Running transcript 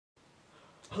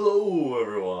Hello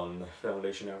everyone,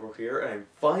 Foundation Network here, and I'm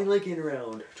finally getting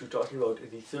around to talking about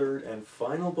the third and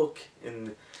final book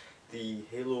in the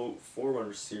Halo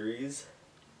Forerunner series,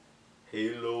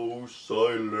 Halo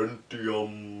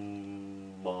Silentium.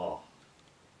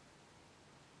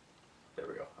 There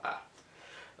we go.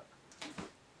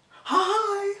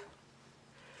 Hi!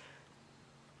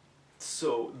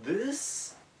 So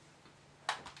this...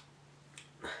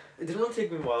 It didn't really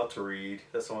take me a while to read,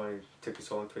 that's why it took me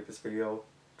so long to make this video,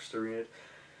 just to read it.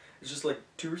 It's just like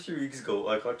 2 or 3 weeks ago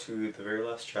I got to the very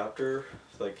last chapter,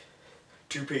 like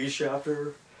 2-page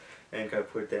chapter, and kind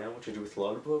of put it down, which I do with a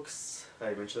lot of books.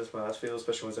 I mentioned this in my last video,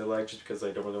 especially ones I like, just because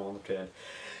I don't really want them to end.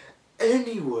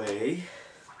 Anyway,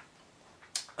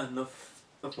 enough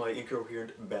of my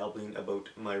incoherent babbling about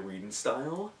my reading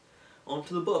style. On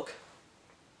to the book.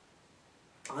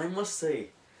 I must say,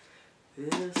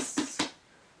 this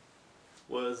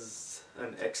was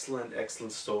an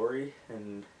excellent story,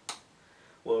 and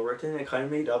well written. It kind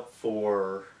of made up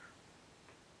for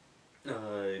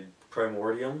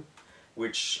Primordium,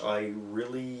 which I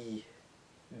really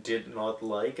did not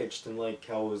like. I just didn't like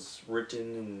how it was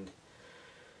written, and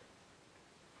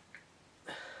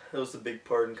that was the big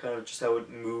part, and kind of just how it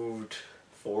moved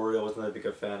forward I wasn't that big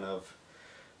a fan of.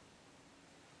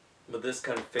 But this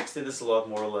kind of fixed it. This is a lot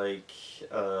more like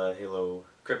Halo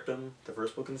Cryptum, the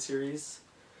first book in the series.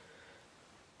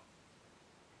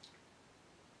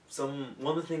 One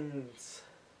of the things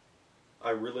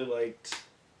I really liked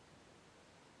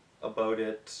about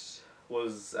it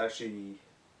was actually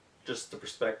just the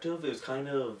perspective. It was kind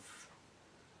of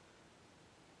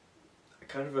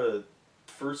a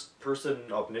first-person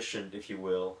omniscient, if you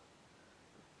will.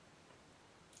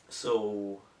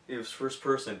 So it was first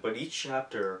person, but each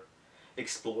chapter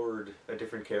explored a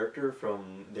different character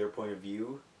from their point of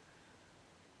view.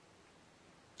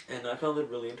 And I found it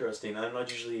really interesting. I'm not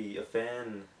usually a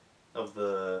fan of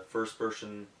the first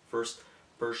person,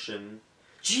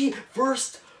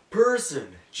 jeepers!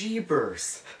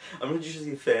 I'm not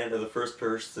usually a fan of the first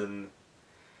person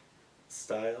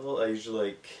style. I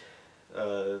usually like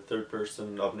third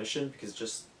person omniscient, because it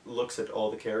just looks at all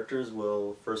the characters,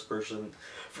 while first person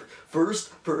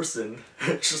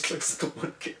just looks at the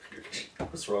one character.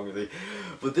 What's wrong with me?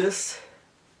 But this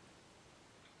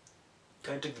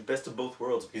kind of took the best of both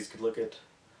worlds, because you could look at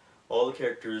all the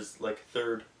characters like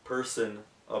third person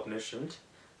omniscient,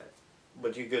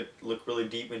 but you could look really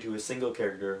deep into a single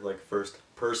character like first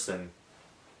person.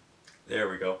 There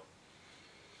we go.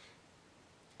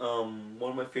 One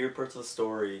of my favorite parts of the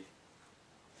story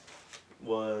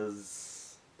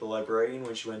was the librarian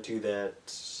when she went to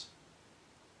that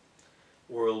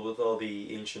world with all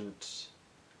the ancient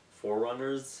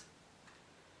Forerunners,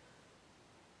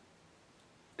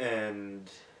 and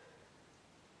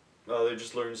they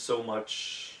just learned so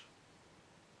much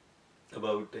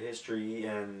about the history,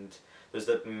 and there's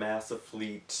that massive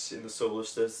fleet in the solar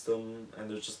system, and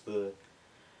there's just the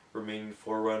remaining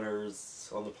Forerunners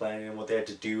on the planet, and what they had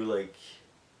to do, like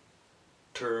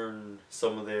turn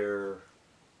some of their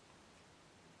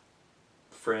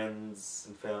friends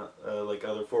and like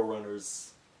other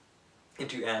Forerunners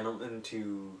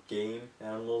into game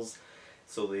animals,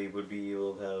 so they would be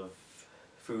able to have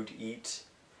food to eat.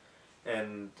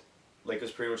 And like, it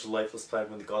was pretty much a lifeless planet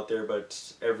when they got there,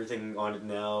 but everything on it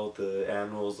now, the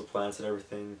animals, the plants and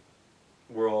everything,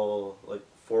 were all like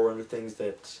Forerunner things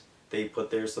that they put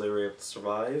there so they were able to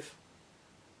survive.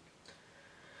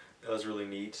 That was really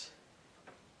neat.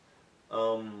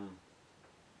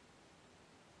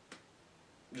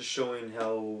 Just showing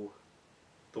how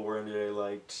the war ended, I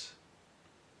liked.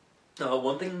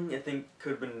 One thing I think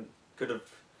could have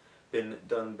been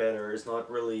done better is not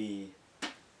really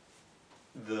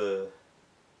the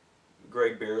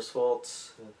Greg Bear's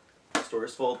fault,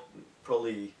 story's fault,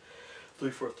 probably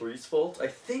 343's fault. I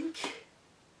think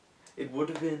it would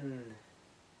have been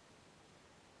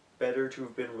better to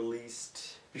have been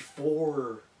released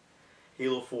before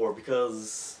Halo 4,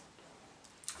 because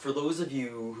for those of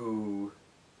you who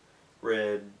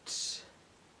read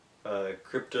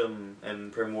Cryptum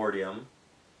and Primordium,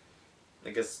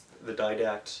 I guess the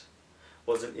Didact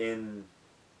wasn't in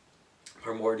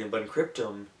Primordium, but in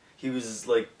Cryptum he was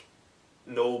like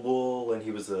noble and he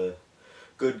was a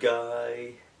good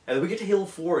guy, and then we get to Halo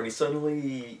 4 and he's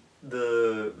suddenly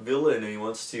the villain, and he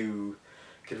wants to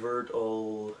convert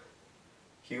all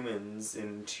humans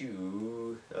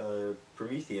into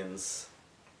Prometheans,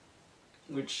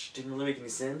 which didn't really make any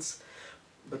sense.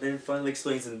 But then it finally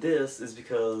explains in this is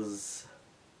because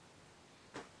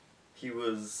he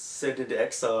was sent into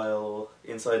exile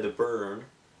inside the Burn,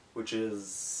 which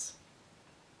is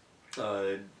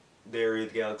the area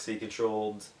of the galaxy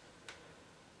controlled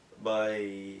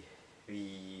by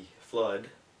the flood.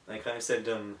 And it kind of sent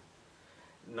him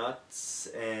nuts,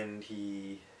 and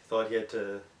he thought he had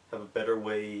to have a better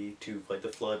way to fight the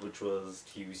flood, which was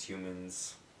to use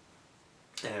humans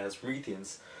as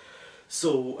Prometheans.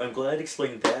 So I'm glad it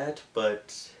explained that,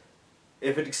 but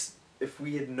if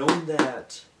we had known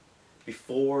that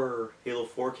before Halo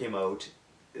 4 came out,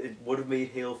 it would have made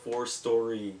Halo 4's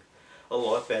story a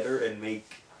lot better and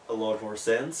make a lot more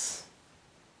sense,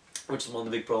 which is one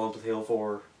of the big problems with Halo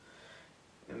 4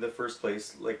 in the first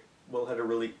place. Like, well, it had a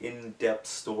really in-depth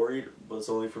story, but it's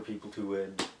only for people who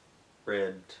had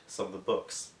read some of the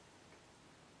books,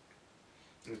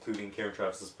 including Karen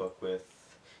Travis's book with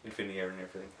Infinity Air and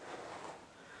everything.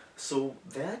 So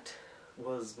that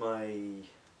was my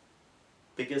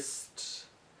biggest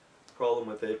problem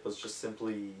with it, was just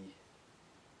simply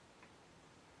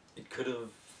it could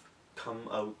have come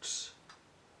out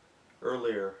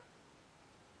earlier.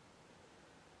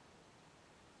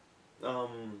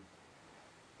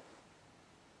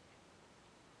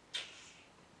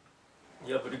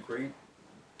 Yeah, but a great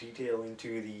detail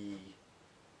into the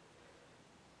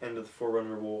end of the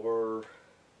Forerunner War,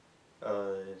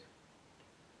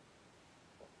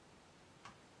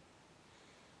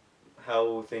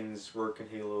 how things work in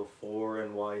Halo 4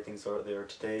 and why things are there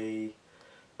today.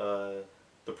 The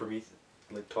Promethean,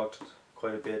 like, talked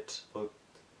quite a bit about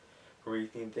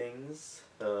Promethean things.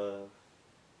 The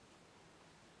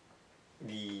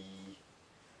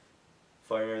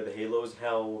Fire the Halos,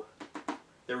 how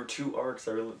there were two arcs.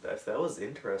 That was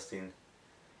interesting.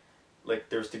 Like,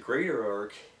 there's the greater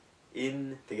arc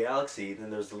in the galaxy, then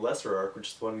there's the lesser arc, which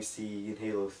is the one we see in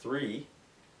Halo 3,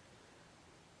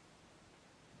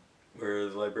 where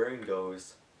the librarian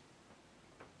goes.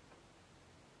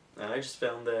 And I just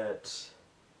found that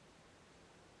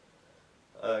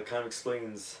kind of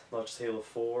explains not just Halo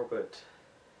 4, but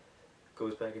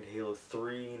goes back into Halo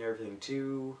 3 and everything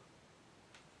too.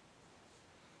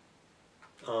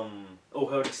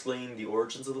 How to explain the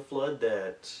origins of the flood,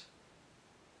 that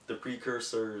the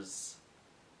precursors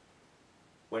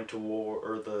went to war,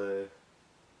 or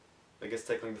I guess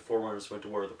technically the Forerunners went to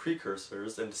war with the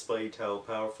precursors, and despite how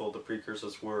powerful the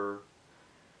precursors were,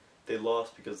 they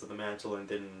lost because of the mantle and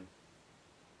didn't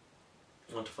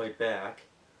want to fight back.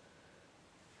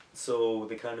 So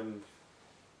they kind of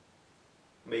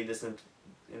made this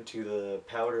into the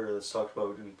powder that's talked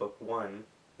about in Book 1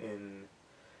 in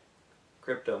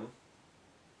Cryptum,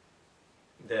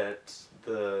 that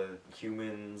the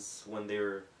humans, when they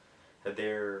had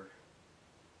their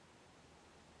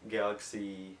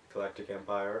galactic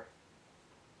empire,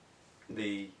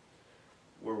 they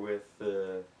were with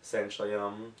the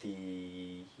Silentium,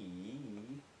 the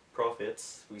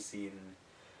prophets we see in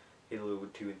Halo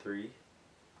 2 and 3.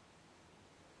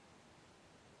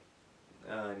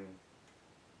 And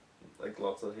like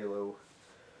lots of Halo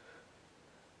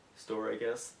story, I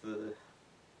guess,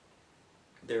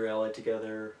 they're allied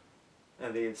together,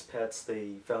 and they, as pets,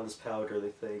 they found this powder. They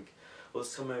think, well, it's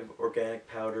some kind of organic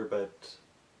powder, but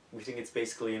we think it's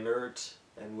basically inert,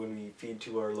 and when we feed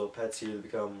to our little pets here, they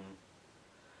become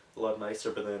a lot nicer.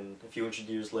 But then a few hundred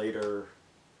years later,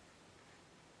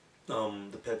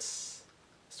 the pets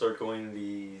start going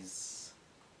these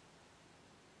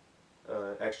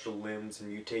extra limbs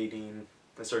and mutating,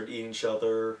 and start eating each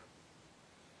other,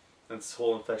 and this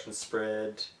whole infection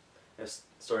spread, and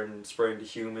started spreading to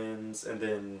humans, and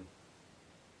then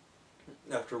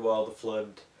after a while the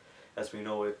flood, as we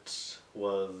know it,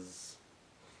 was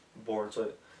born,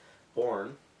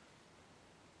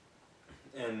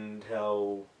 and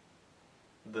how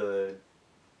the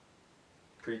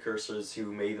precursors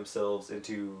who made themselves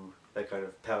into that kind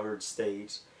of powdered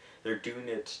state, they're doing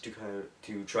it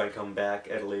to try and come back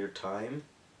at a later time,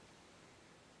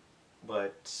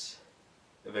 but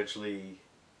eventually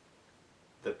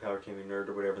the powder became inert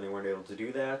or whatever, and they weren't able to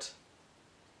do that.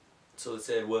 So they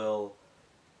said, well,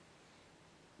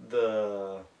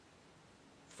 the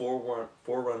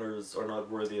Forerunners are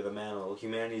not worthy of the mantle.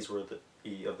 Humanity's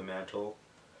worthy of the mantle.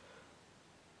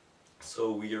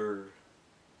 So we are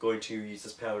going to use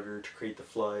this powder to create the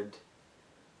flood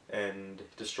and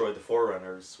destroy the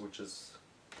Forerunners, which is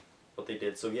what they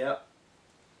did. So yeah,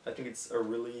 I think it's a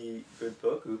really good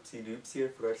book. Oopsie doopsie, I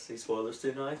forgot to say spoilers,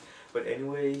 didn't I? But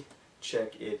anyway,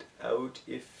 check it out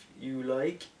if you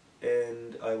like,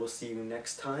 and I will see you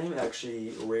next time.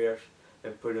 Actually, I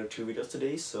put out 2 videos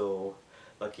today, so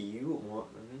lucky you.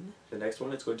 The next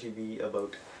one is going to be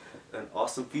about an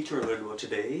awesome feature I learned about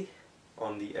today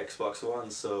on the Xbox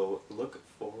One, so look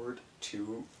forward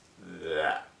to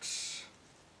that.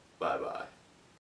 Bye bye.